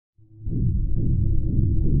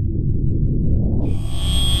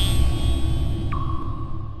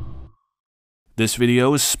This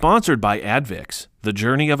video is sponsored by Advix. The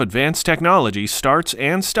journey of advanced technology starts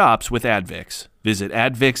and stops with Advix. Visit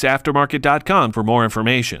advixaftermarket.com for more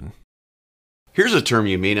information. Here's a term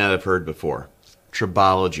you may not have heard before: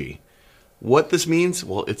 tribology. What this means?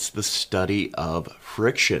 Well, it's the study of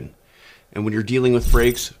friction. And when you're dealing with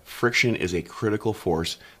brakes, friction is a critical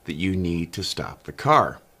force that you need to stop the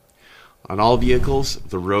car. On all vehicles,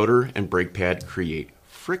 the rotor and brake pad create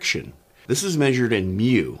friction. This is measured in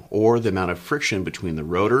mu, or the amount of friction between the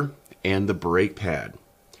rotor and the brake pad.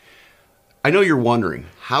 I know you're wondering,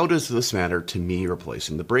 how does this matter to me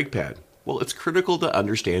replacing the brake pad? Well, it's critical to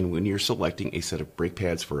understand when you're selecting a set of brake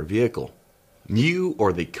pads for a vehicle. Mu,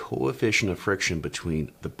 or the coefficient of friction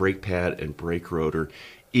between the brake pad and brake rotor,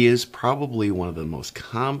 is probably one of the most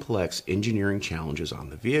complex engineering challenges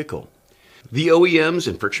on the vehicle. The OEMs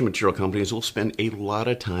and friction material companies will spend a lot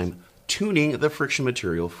of time tuning the friction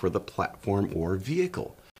material for the platform or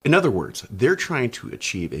vehicle. In other words, they're trying to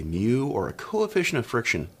achieve a mu, or a coefficient of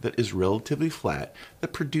friction, that is relatively flat,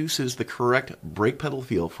 that produces the correct brake pedal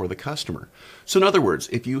feel for the customer. So in other words,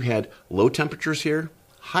 if you had low temperatures here,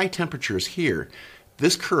 high temperatures here,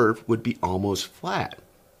 this curve would be almost flat.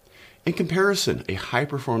 In comparison, a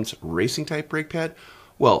high-performance racing type brake pad,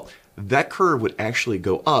 well, that curve would actually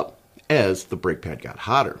go up as the brake pad got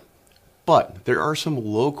hotter. But there are some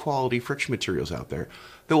low-quality friction materials out there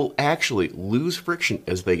that will actually lose friction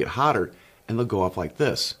as they get hotter, and they'll go off like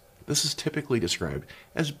this. This is typically described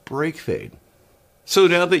as brake fade. So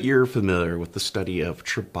now that you're familiar with the study of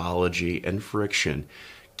tribology and friction,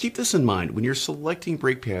 keep this in mind when you're selecting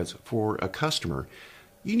brake pads for a customer.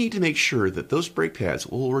 You need to make sure that those brake pads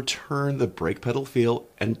will return the brake pedal feel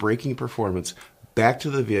and braking performance back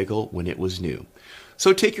to the vehicle when it was new.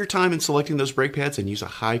 So take your time in selecting those brake pads and use a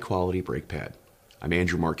high-quality brake pad. I'm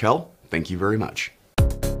Andrew Markel. Thank you very much.